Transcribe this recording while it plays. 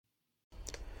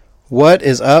What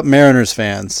is up, Mariners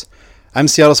fans? I'm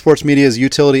Seattle Sports Media's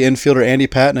utility infielder Andy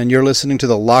Patton, and you're listening to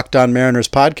the Locked On Mariners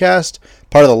podcast,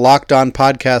 part of the Locked On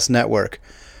Podcast Network.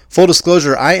 Full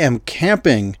disclosure, I am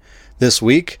camping this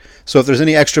week, so if there's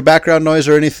any extra background noise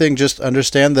or anything, just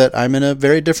understand that I'm in a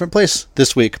very different place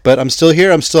this week. But I'm still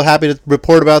here. I'm still happy to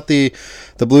report about the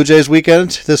Blue Jays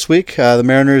weekend this week. The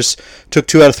Mariners took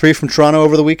 2 out of 3 from Toronto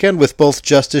over the weekend, with both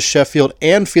Justice Sheffield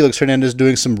and Felix Hernandez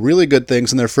doing some really good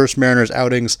things in their first Mariners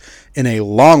outings in a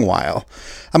long while.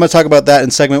 I'm going to talk about that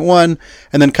in segment 1,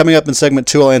 and then coming up in segment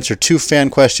 2, I'll answer 2 fan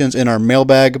questions in our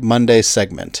Mailbag Monday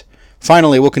segment.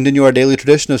 Finally, we'll continue our daily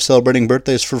tradition of celebrating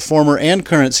birthdays for former and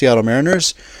current Seattle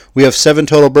Mariners. We have 7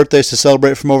 total birthdays to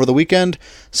celebrate from over the weekend.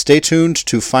 Stay tuned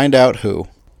to find out who.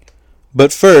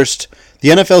 But first, the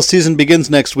NFL season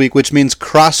begins next week, which means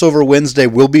Crossover Wednesday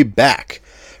will be back.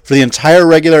 For the entire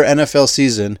regular NFL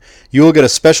season, you will get a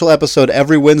special episode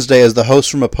every Wednesday as the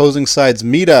hosts from opposing sides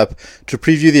meet up to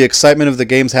preview the excitement of the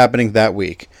games happening that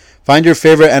week. Find your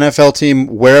favorite NFL team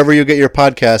wherever you get your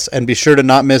podcasts, and be sure to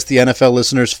not miss the NFL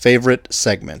listeners' favorite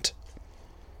segment.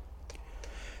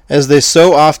 As they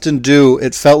so often do,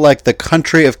 it felt like the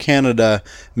country of Canada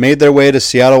made their way to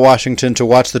Seattle, Washington to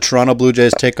watch the Toronto Blue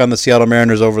Jays take on the Seattle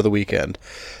Mariners over the weekend.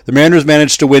 The Mariners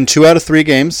managed to win 2 out of 3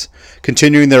 games,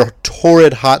 continuing their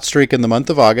torrid hot streak in the month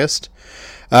of August.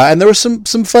 And there were some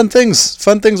fun things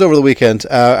over the weekend.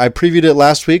 I previewed it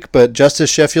last week, but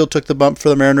Justice Sheffield took the bump for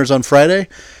the Mariners on Friday.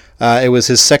 It was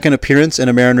his second appearance in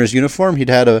a Mariners uniform. He'd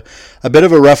had a bit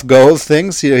of a rough go of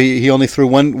things. He only threw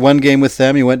one game with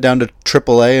them. He went down to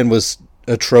AAA and was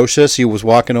atrocious. He was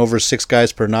walking over 6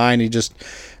 guys per 9. He just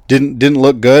didn't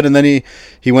look good. And then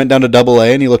he went down to AA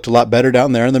and he looked a lot better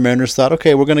down there. And the Mariners thought,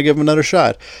 okay, we're going to give him another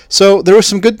shot. So there were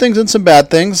some good things and some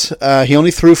bad things. He only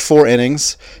threw 4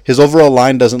 innings. His overall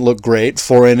line doesn't look great.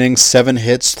 4 innings, 7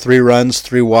 hits, 3 runs,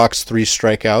 3 walks, 3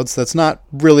 strikeouts. That's not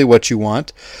really what you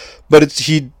want. But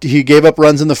he gave up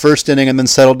runs in the first inning and then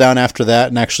settled down after that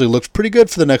and actually looked pretty good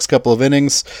for the next couple of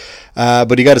innings.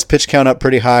 But he got his pitch count up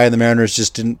pretty high, and the Mariners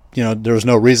just didn't, there was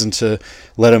no reason to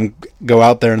let him go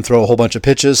out there and throw a whole bunch of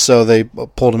pitches, so they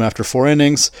pulled him after 4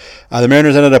 innings. The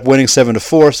Mariners ended up winning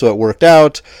 7-4, so it worked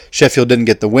out. Sheffield didn't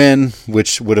get the win,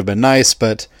 which would have been nice,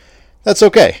 but that's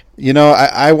okay.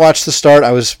 I watched the start.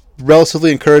 I was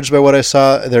relatively encouraged by what I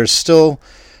saw.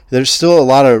 There's still a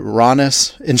lot of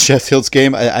rawness in Sheffield's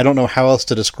game. I don't know how else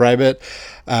to describe it.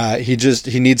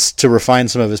 He needs to refine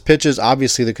some of his pitches.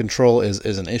 Obviously, the control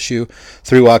is an issue.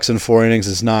 3 walks in 4 innings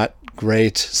is not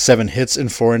great. 7 hits in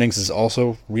 4 innings is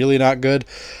also really not good.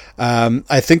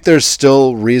 I think there's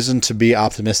still reason to be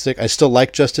optimistic. I still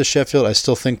like Justice Sheffield. I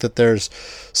still think that there's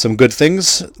some good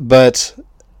things, but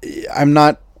I'm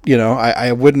not,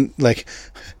 I wouldn't like...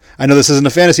 I know this isn't a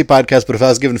fantasy podcast, but if I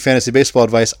was giving fantasy baseball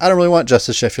advice, I don't really want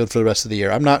Justice Sheffield for the rest of the year.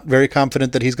 I'm not very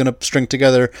confident that he's going to string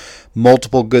together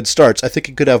multiple good starts. I think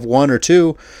he could have 1 or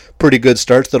 2 pretty good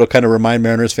starts that'll kind of remind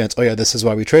Mariners fans, oh yeah, this is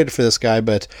why we traded for this guy,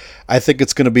 but I think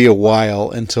it's going to be a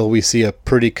while until we see a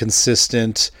pretty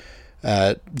consistent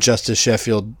Justice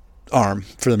Sheffield arm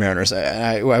for the Mariners.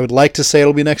 I would like to say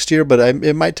it'll be next year, but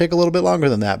it might take a little bit longer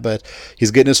than that. But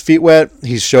he's getting his feet wet.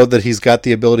 He's showed that he's got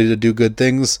the ability to do good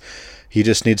things. He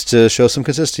just needs to show some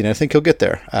consistency, and I think he'll get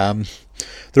there. The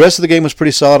rest of the game was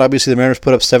pretty solid. Obviously, the Mariners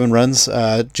put up 7 runs.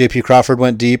 J.P. Crawford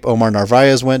went deep. Omar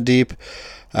Narvaez went deep.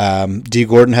 D.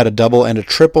 Gordon had a double and a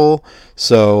triple,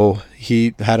 so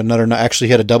he had he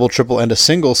had a double, triple, and a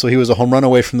single, so he was a home run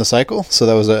away from the cycle. So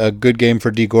that was a good game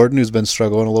for D. Gordon, who's been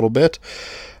struggling a little bit.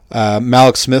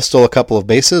 Mallex Smith stole a couple of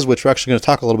bases, which we're actually going to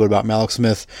talk a little bit about Mallex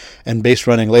Smith and base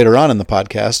running later on in the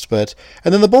podcast.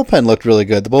 And then the bullpen looked really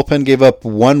good. The bullpen gave up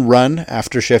 1 run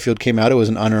after Sheffield came out. It was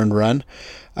an unearned run.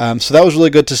 So that was really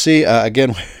good to see.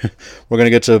 Again, we're going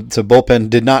to get to bullpen.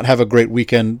 Did not have a great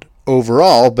weekend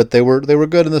overall, but they were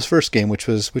good in this first game, which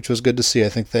was good to see. I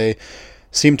think they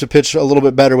seem to pitch a little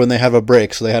bit better when they have a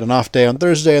break. So they had an off day on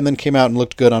Thursday and then came out and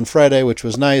looked good on Friday, which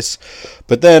was nice.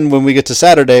 But then when we get to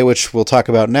Saturday, which we'll talk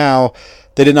about now,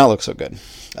 they did not look so good.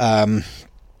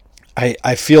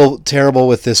 I feel terrible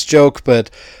with this joke,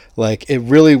 but it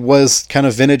really was kind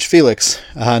of vintage Felix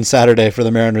on Saturday for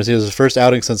the Mariners. It was his first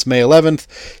outing since May 11th.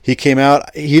 He came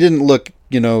out. He didn't look,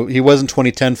 he wasn't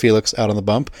 2010 Felix out on the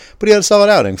bump, but he had a solid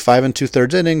outing. 5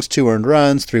 2/3 innings, 2 earned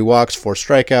runs, 3 walks, 4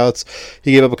 strikeouts.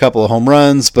 He gave up a couple of home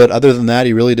runs, but other than that,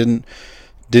 he really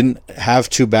didn't have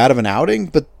too bad of an outing,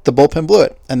 but the bullpen blew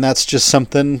it. And that's just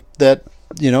something that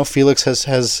Felix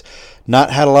has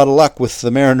not had a lot of luck with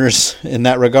the Mariners in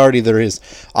that regard. Either his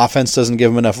offense doesn't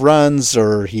give him enough runs,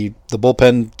 or the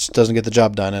bullpen just doesn't get the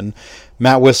job done. And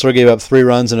Matt Whistler gave up 3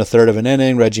 runs in a third of an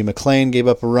inning. Reggie McClain gave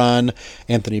up a run.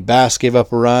 Anthony Bass gave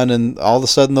up a run, and all of a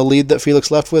sudden the lead that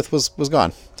Felix left with was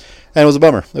gone. And it was a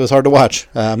bummer. It was hard to watch.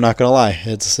 I'm not going to lie.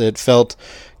 It felt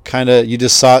kind of, you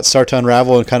just saw it start to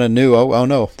unravel and kind of knew, oh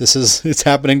no, it's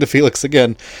happening to Felix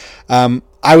again.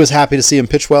 I was happy to see him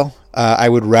pitch well. I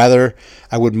would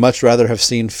much rather have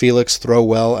seen Felix throw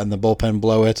well and the bullpen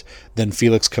blow it than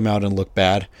Felix come out and look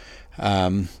bad.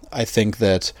 I think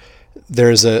that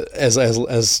there's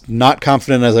as not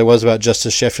confident as I was about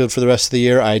Justice Sheffield for the rest of the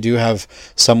year, I do have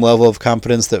some level of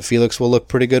confidence that Felix will look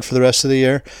pretty good for the rest of the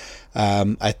year.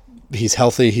 He's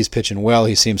healthy. He's pitching well.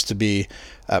 He seems to be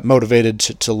motivated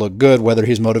to look good, whether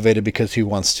he's motivated because he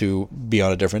wants to be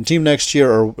on a different team next year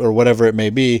or whatever it may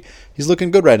be. He's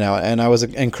looking good right now, and I was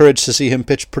encouraged to see him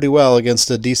pitch pretty well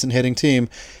against a decent hitting team,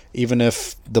 even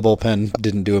if the bullpen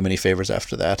didn't do him any favors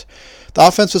after that. The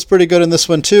offense was pretty good in this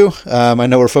one, too. I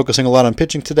know we're focusing a lot on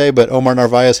pitching today, but Omar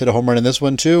Narvaez hit a home run in this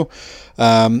one, too.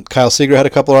 Kyle Seager had a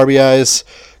couple RBIs.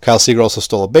 Kyle Seager also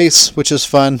stole a base, which is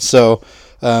fun. So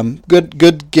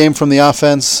good game from the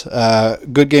offense.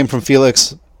 Good game from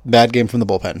Felix. Bad game from the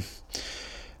bullpen.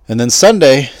 And then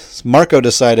Sunday, Marco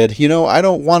decided, I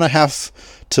don't want to have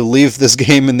to leave this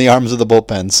game in the arms of the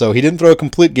bullpen. So he didn't throw a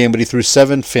complete game, but he threw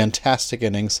 7 fantastic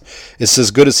innings. It's as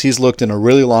good as he's looked in a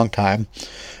really long time.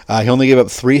 He only gave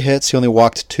up 3 hits. He only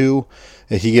walked 2.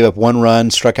 He gave up 1 run,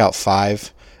 struck out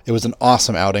 5. It was an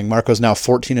awesome outing. Marco's now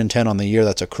 14-10 on the year.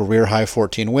 That's a career high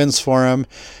 14 wins for him.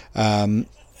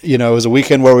 It was a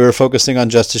weekend where we were focusing on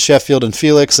Justice Sheffield and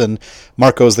Felix, and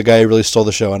Marco's the guy who really stole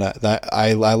the show, and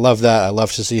I love that. I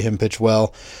love to see him pitch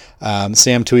well.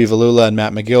 Sam Tuivalula and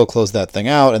Matt McGill closed that thing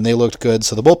out, and they looked good.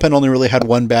 So the bullpen only really had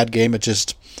 1 bad game. It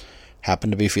just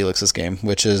happened to be Felix's game,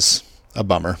 which is a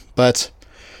bummer. But,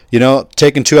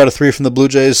 taking 2 out of 3 from the Blue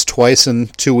Jays twice in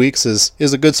 2 weeks is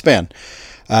a good span.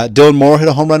 Dylan Moore hit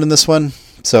a home run in this one.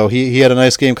 So he had a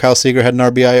nice game. Kyle Seager had an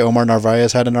RBI. Omar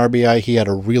Narvaez had an RBI. He had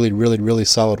a really, really, really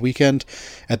solid weekend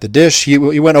at the dish. He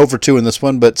went over 2 in this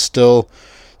one, but still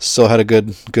had a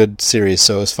good series.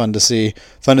 So it was fun to see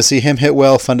him hit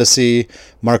well. Fun to see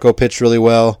Marco pitch really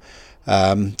well.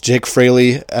 Jake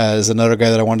Fraley is another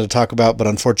guy that I wanted to talk about, but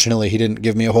unfortunately he didn't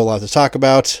give me a whole lot to talk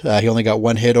about. He only got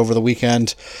 1 hit over the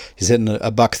weekend. He's hitting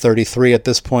a $133 at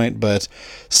this point, but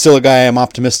still a guy I'm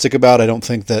optimistic about. I don't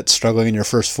think that struggling in your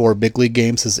first 4 big league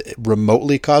games is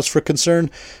remotely cause for concern.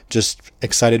 Just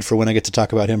excited for when I get to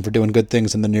talk about him for doing good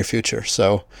things in the near future.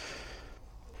 So,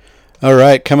 all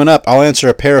right, coming up, I'll answer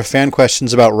a pair of fan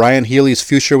questions about Ryan Healy's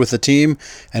future with the team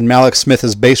and Malik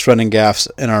Smith's base running gaffes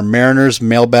in our Mariners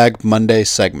Mailbag Monday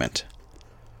segment.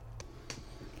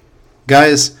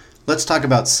 Guys, let's talk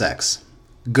about sex.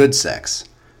 Good sex.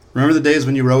 Remember the days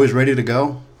when you were always ready to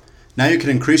go? Now you can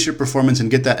increase your performance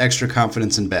and get that extra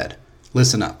confidence in bed.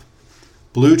 Listen up.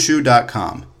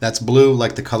 BlueChew.com. That's blue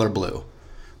like the color blue.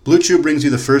 Blue Chew brings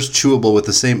you the first chewable with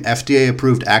the same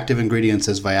FDA-approved active ingredients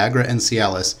as Viagra and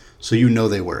Cialis, so you know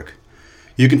they work.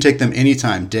 You can take them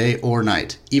anytime, day or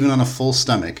night, even on a full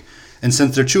stomach. And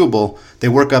since they're chewable, they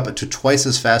work up to twice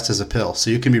as fast as a pill, so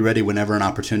you can be ready whenever an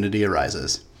opportunity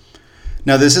arises.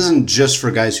 Now, this isn't just for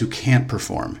guys who can't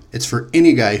perform. It's for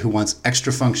any guy who wants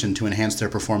extra function to enhance their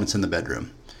performance in the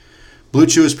bedroom. Blue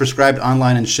Chew is prescribed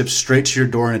online and shipped straight to your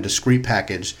door in a discreet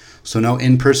package, so no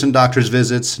in-person doctor's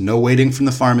visits, no waiting from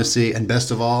the pharmacy, and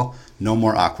best of all, no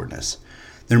more awkwardness.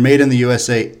 They're made in the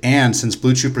USA, and since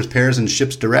Blue Chew prepares and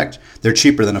ships direct, they're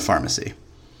cheaper than a pharmacy.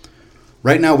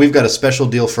 Right now, we've got a special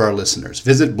deal for our listeners.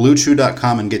 Visit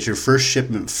BlueChew.com and get your first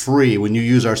shipment free when you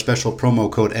use our special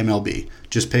promo code MLB.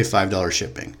 Just pay $5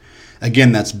 shipping.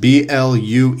 Again, that's BLUEChew.com,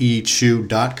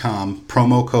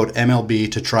 promo code MLB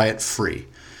to try it free.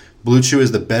 Blue Chew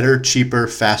is the better, cheaper,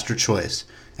 faster choice,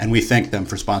 and we thank them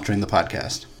for sponsoring the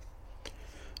podcast.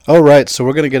 All right, so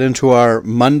we're going to get into our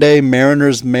Monday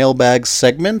Mariners Mailbag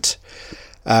segment.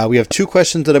 We have 2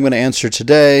 questions that I'm going to answer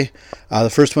today.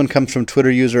 The first one comes from Twitter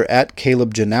user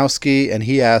 @CalebJanowski, and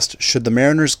he asked, should the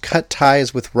Mariners cut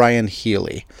ties with Ryan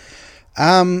Healy?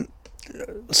 So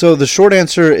the short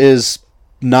answer is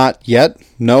not yet,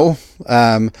 no.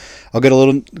 I'll get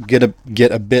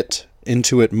a bit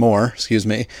into it more,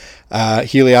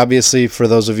 Healy, obviously, for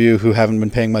those of you who haven't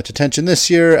been paying much attention this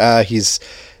year, he's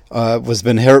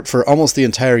been hurt for almost the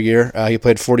entire year. He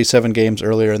played 47 games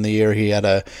earlier in the year. He had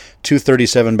a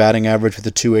 .237 batting average with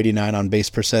a .289 on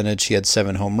base percentage. He had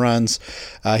 7 home runs.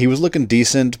 He was looking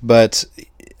decent, but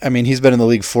I mean, he's been in the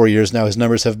league 4 years now. His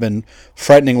numbers have been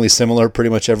frighteningly similar pretty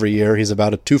much every year. He's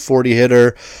about a 240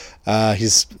 hitter.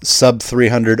 He's sub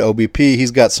 300 OBP.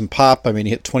 He's got some pop. I mean,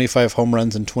 he hit 25 home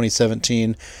runs in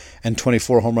 2017 and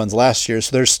 24 home runs last year.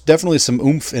 So there's definitely some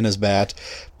oomph in his bat,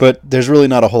 but there's really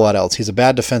not a whole lot else. He's a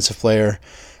bad defensive player.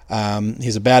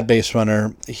 He's a bad base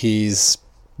runner. He's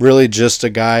really just a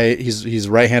guy. He's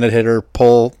right-handed hitter,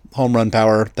 pull, home run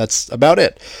power. That's about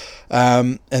it.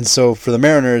 And so for the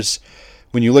Mariners,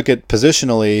 when you look at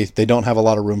positionally, they don't have a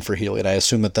lot of room for Healy, and I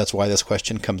assume that that's why this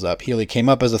question comes up. Healy came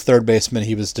up as a third baseman.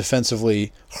 He was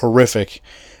defensively horrific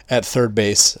at third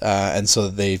base, and so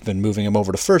they've been moving him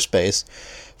over to first base.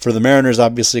 For the Mariners,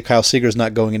 obviously, Kyle Seager's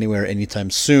not going anywhere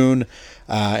anytime soon,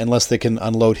 unless they can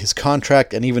unload his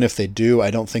contract, and even if they do,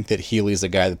 I don't think that Healy's a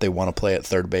guy that they want to play at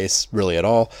third base really at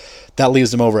all. That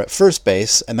leaves him over at first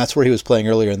base, and that's where he was playing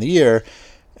earlier in the year.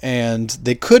 And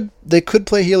they could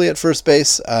play Healy at first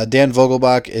base. Dan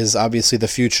Vogelbach is obviously the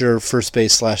future first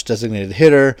base / designated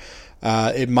hitter.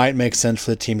 It might make sense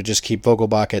for the team to just keep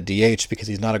Vogelbach at DH because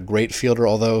he's not a great fielder,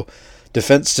 although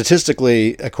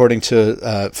statistically, according to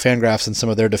Fangraphs and some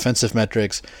of their defensive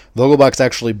metrics, Vogelbach's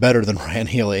actually better than Ryan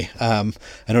Healy. I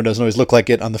know it doesn't always look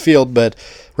like it on the field, but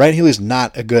Ryan Healy's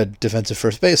not a good defensive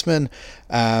first baseman.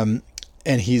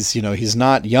 And he's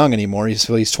not young anymore.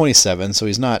 He's 27, so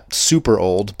he's not super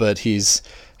old, but he's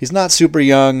not super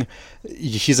young.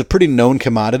 He's a pretty known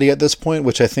commodity at this point,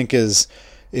 which I think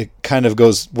it kind of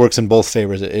works in both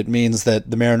favors. It means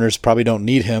that the Mariners probably don't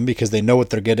need him because they know what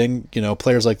they're getting.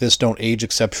 Players like this don't age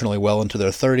exceptionally well into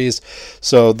their 30s,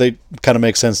 so they kind of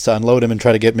make sense to unload him and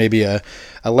try to get maybe a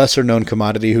lesser known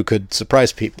commodity who could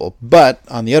surprise people. But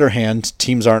on the other hand,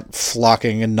 teams aren't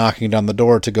flocking and knocking down the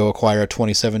door to go acquire a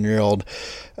 27-year-old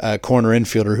corner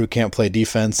infielder who can't play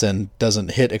defense and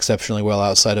doesn't hit exceptionally well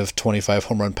outside of 25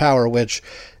 home run power, which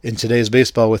in today's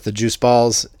baseball with the juice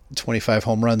balls, 25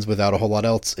 home runs without a whole lot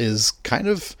else is kind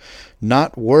of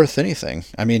not worth anything.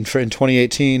 I mean, in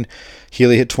 2018,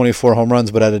 Healy hit 24 home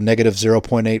runs but had a negative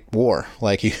 0.8 WAR.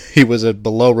 Like he was a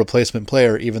below replacement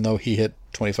player even though he hit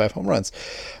 25 home runs.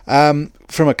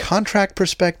 From a contract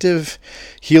perspective,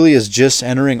 Healy is just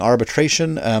entering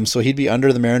arbitration, so he'd be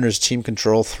under the Mariners' team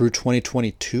control through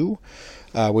 2022.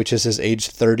 Which is his age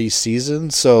 30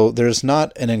 season. So there's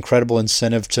not an incredible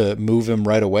incentive to move him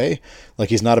right away. Like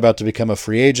he's not about to become a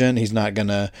free agent. He's not going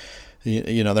to,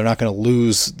 they're not going to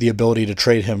lose the ability to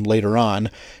trade him later on.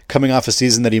 Coming off a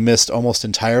season that he missed almost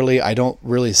entirely, I don't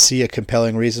really see a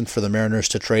compelling reason for the Mariners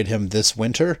to trade him this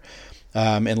winter,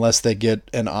 unless they get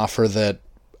an offer that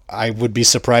I would be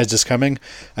surprised is coming.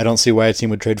 I don't see why a team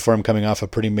would trade for him coming off a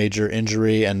pretty major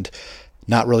injury and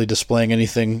not really displaying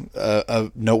anything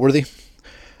noteworthy.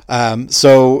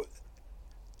 So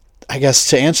I guess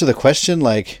to answer the question,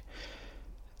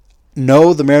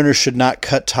 no, the Mariners should not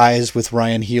cut ties with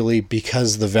Ryan Healy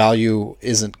because the value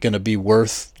isn't going to be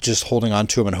worth just holding on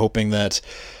to him and hoping that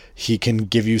he can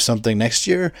give you something next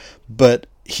year, but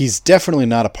he's definitely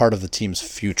not a part of the team's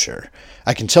future.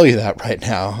 I can tell you that right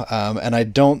now. And I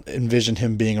don't envision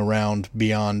him being around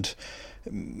beyond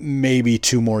maybe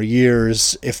 2 more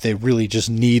years if they really just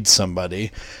need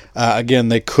somebody. Again,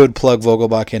 they could plug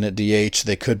Vogelbach in at DH.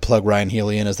 They could plug Ryan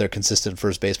Healy in as their consistent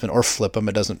first baseman or flip him.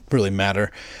 It doesn't really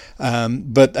matter.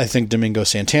 But I think Domingo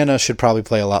Santana should probably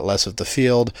play a lot less of the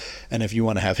field. And if you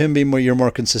want to have him be your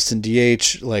more consistent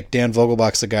DH, like Dan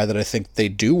Vogelbach's the guy that I think they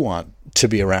do want to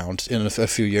be around in a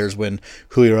few years when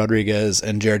Julio Rodriguez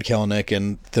and Jared Kelenic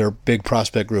and their big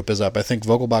prospect group is up. I think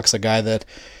Vogelbach's a guy that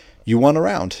you want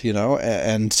around,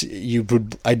 and you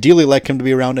would ideally like him to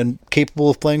be around and capable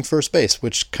of playing first base,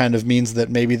 which kind of means that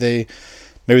maybe they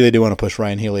do want to push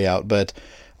Ryan Healy out, but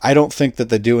I don't think that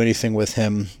they do anything with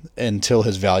him until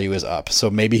his value is up.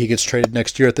 So maybe he gets traded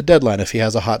next year at the deadline if he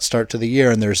has a hot start to the year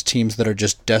and there's teams that are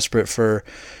just desperate for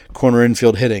corner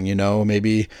infield hitting,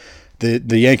 maybe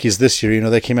the Yankees this year,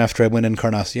 they came after Edwin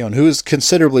Encarnacion, who is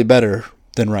considerably better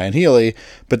than Ryan Healy,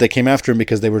 but they came after him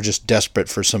because they were just desperate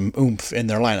for some oomph in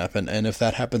their lineup. And if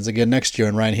that happens again next year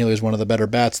and Ryan Healy is one of the better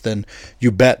bats, then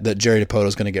you bet that Jerry Dipoto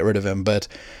is going to get rid of him. But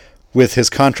with his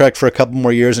contract for a couple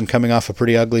more years and coming off a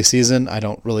pretty ugly season, I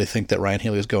don't really think that Ryan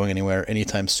Healy is going anywhere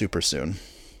anytime super soon.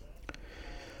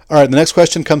 All right, the next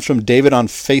question comes from David on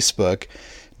Facebook.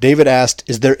 David asked,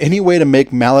 is there any way to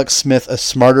make Mallex Smith a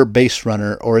smarter base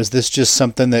runner, or is this just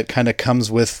something that kind of comes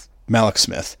with Mallex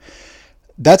Smith?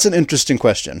 That's an interesting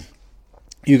question.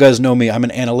 You guys know me. I'm an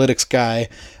analytics guy.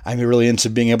 I'm really into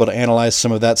being able to analyze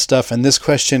some of that stuff. And this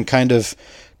question kind of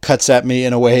cuts at me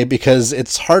in a way because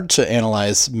it's hard to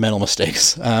analyze mental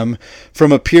mistakes.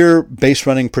 From a pure base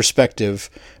running perspective,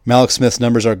 Mallex Smith's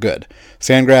numbers are good.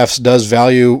 Fangraphs does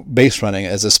value base running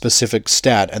as a specific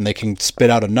stat, and they can spit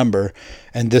out a number.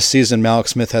 And this season, Mallex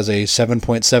Smith has a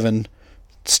 7.7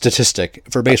 statistic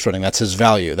for base running. That's his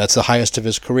value. That's the highest of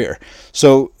his career.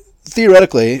 So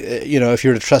theoretically, if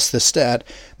you were to trust this stat,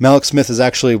 Mallex Smith is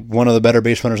actually one of the better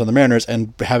base runners on the Mariners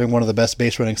and having one of the best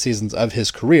base running seasons of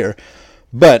his career.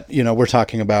 But, we're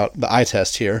talking about the eye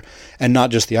test here, and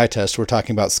not just the eye test. We're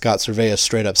talking about Scott Servais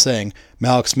straight up saying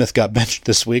Mallex Smith got benched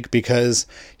this week because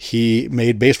he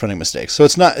made base running mistakes. So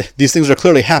it's not, these things are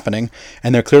clearly happening,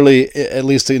 and they're clearly, at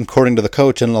least according to the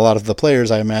coach and a lot of the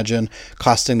players, I imagine,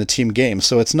 costing the team games.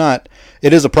 So it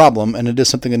is a problem, and it is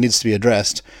something that needs to be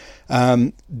addressed.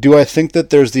 Do I think that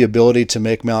there's the ability to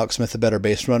make Mallex Smith a better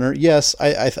base runner? Yes.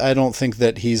 I don't think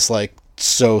that he's like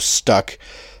so stuck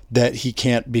that he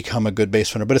can't become a good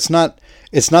base runner. But it's not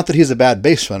that he's a bad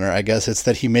base runner, I guess. It's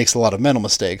that he makes a lot of mental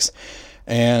mistakes.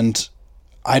 And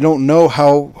I don't know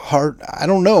how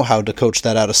to coach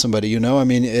that out of somebody, I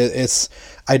mean,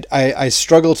 I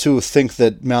struggle to think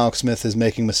that Mallex Smith is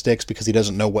making mistakes because he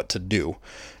doesn't know what to do.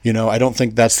 I don't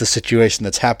think that's the situation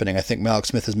that's happening. I think Mallex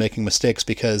Smith is making mistakes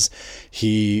because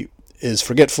he is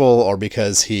forgetful, or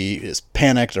because he is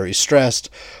panicked, or he's stressed,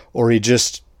 or he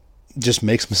just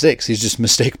makes mistakes. He's just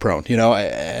mistake prone,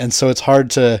 and so it's hard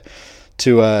to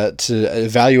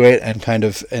evaluate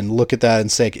and look at that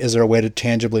and say, is there a way to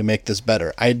tangibly make this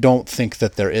better? I don't think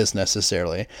that there is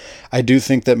necessarily. I do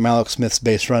think that Mallex Smith's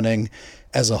base running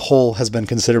as a whole has been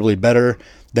considerably better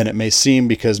than it may seem,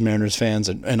 because Mariners fans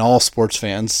and all sports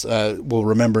fans will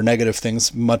remember negative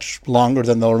things much longer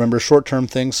than they'll remember short-term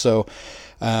things. So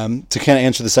to kind of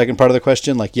answer the second part of the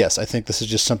question, yes, I think this is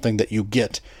just something that you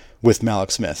get with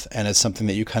Mallex Smith, and it's something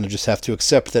that you kind of just have to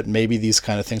accept, that maybe these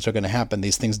kind of things are going to happen.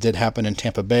 These things did happen in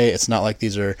Tampa Bay. It's not like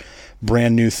these are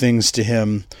brand new things to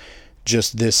him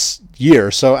just this year.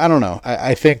 So I don't know.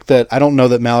 I think that I don't know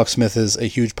that Mallex Smith is a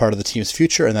huge part of the team's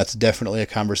future, and that's definitely a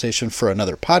conversation for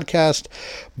another podcast.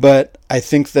 But I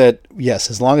think that,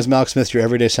 yes, as long as Mallex Smith's your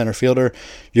everyday center fielder,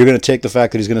 you're going to take the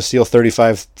fact that he's going to steal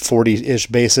 35, 40-ish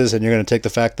bases, and you're going to take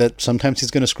the fact that sometimes he's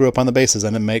going to screw up on the bases,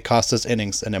 and it may cost us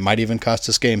innings, and it might even cost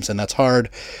us games, and that's hard.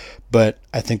 But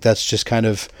I think that's just kind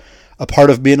of a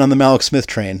part of being on the Mallex Smith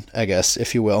train, I guess,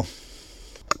 if you will.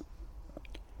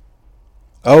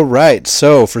 All right,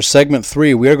 so for segment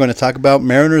 3, we are going to talk about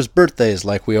Mariners' birthdays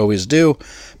like we always do.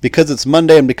 Because it's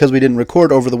Monday and because we didn't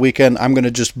record over the weekend, I'm going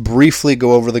to just briefly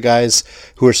go over the guys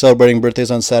who are celebrating birthdays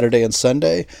on Saturday and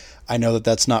Sunday. I know that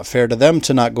that's not fair to them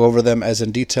to not go over them as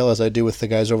in detail as I do with the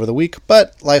guys over the week,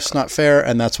 but life's not fair,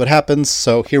 and that's what happens,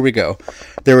 so here we go.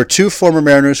 There were 2 former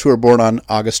Mariners who were born on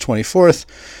August 24th.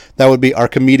 That would be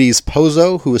Archimedes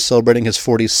Pozo, who is celebrating his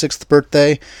 46th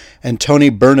birthday, and Tony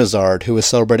Bernazard, who is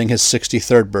celebrating his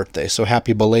 63rd birthday. So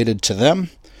happy belated to them.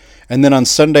 And then on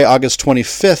Sunday, August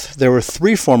 25th, there were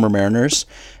 3 former Mariners,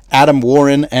 Adam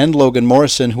Warren and Logan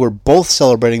Morrison, who were both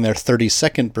celebrating their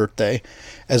 32nd birthday,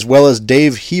 as well as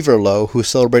Dave Heaverlow, who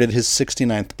celebrated his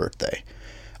 69th birthday.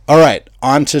 All right,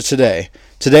 on to today.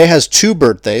 Today has 2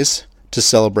 birthdays to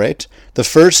celebrate. The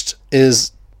first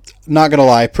is, not going to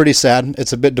lie, pretty sad.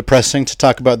 It's a bit depressing to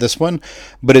talk about this one,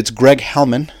 but it's Greg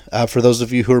Hellman. For those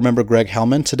of you who remember Greg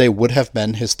Hellman, today would have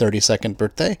been his 32nd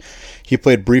birthday. He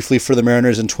played briefly for the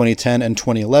Mariners in 2010 and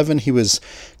 2011. He was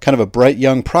kind of a bright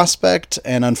young prospect,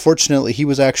 and unfortunately he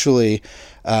was actually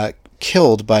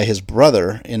killed by his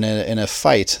brother in a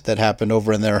fight that happened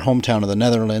over in their hometown of the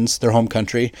Netherlands, their home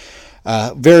country.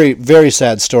 Very, very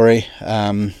sad story.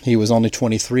 He was only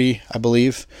 23, I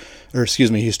believe. Or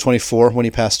excuse me, he was 24 when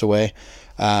he passed away.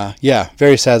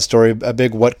 Very sad story. A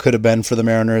big what could have been for the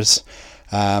Mariners.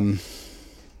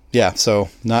 So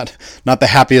not the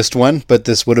happiest one, but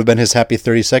this would have been his happy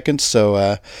 32nd.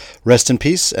 So rest in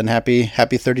peace and happy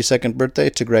 32nd birthday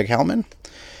to Greg Hellman.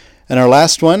 And our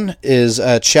last one is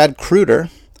Chad Kreuter.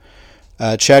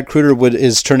 Chad Kreuter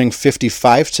is turning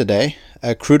 55 today.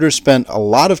 Kreuter spent a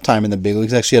lot of time in the big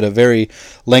leagues. Actually had a very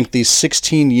lengthy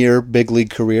 16-year big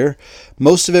league career.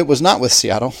 Most of it was not with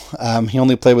Seattle. He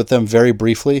only played with them very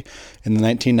briefly in the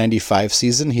 1995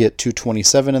 season. He hit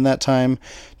 .227 in that time.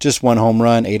 Just 1 home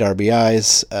run, 8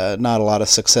 RBIs. Not a lot of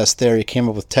success there. He came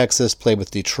up with Texas, played with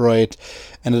Detroit,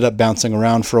 ended up bouncing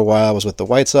around for a while. Was with the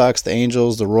White Sox, the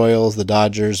Angels, the Royals, the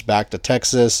Dodgers, back to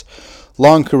Texas.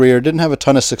 Long career. Didn't have a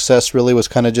ton of success, really. Was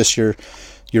kind of just your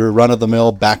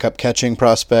run-of-the-mill backup catching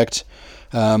prospect.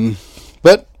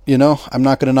 But, I'm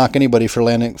not going to knock anybody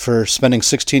for spending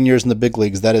 16 years in the big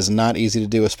leagues. That is not easy to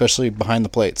do, especially behind the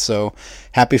plate. So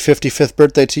happy 55th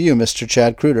birthday to you, Mr.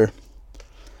 Chad Kreuter.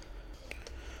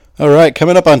 All right,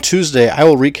 coming up on Tuesday, I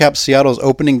will recap Seattle's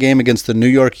opening game against the New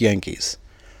York Yankees.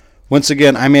 Once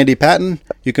again, I'm Andy Patton.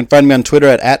 You can find me on Twitter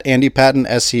at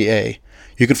AndyPattonSEA.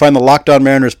 You can find the Locked On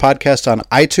Mariners podcast on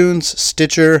iTunes,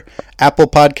 Stitcher, Apple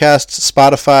Podcasts,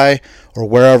 Spotify, or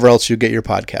wherever else you get your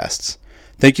podcasts.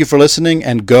 Thank you for listening,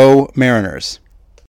 and go Mariners.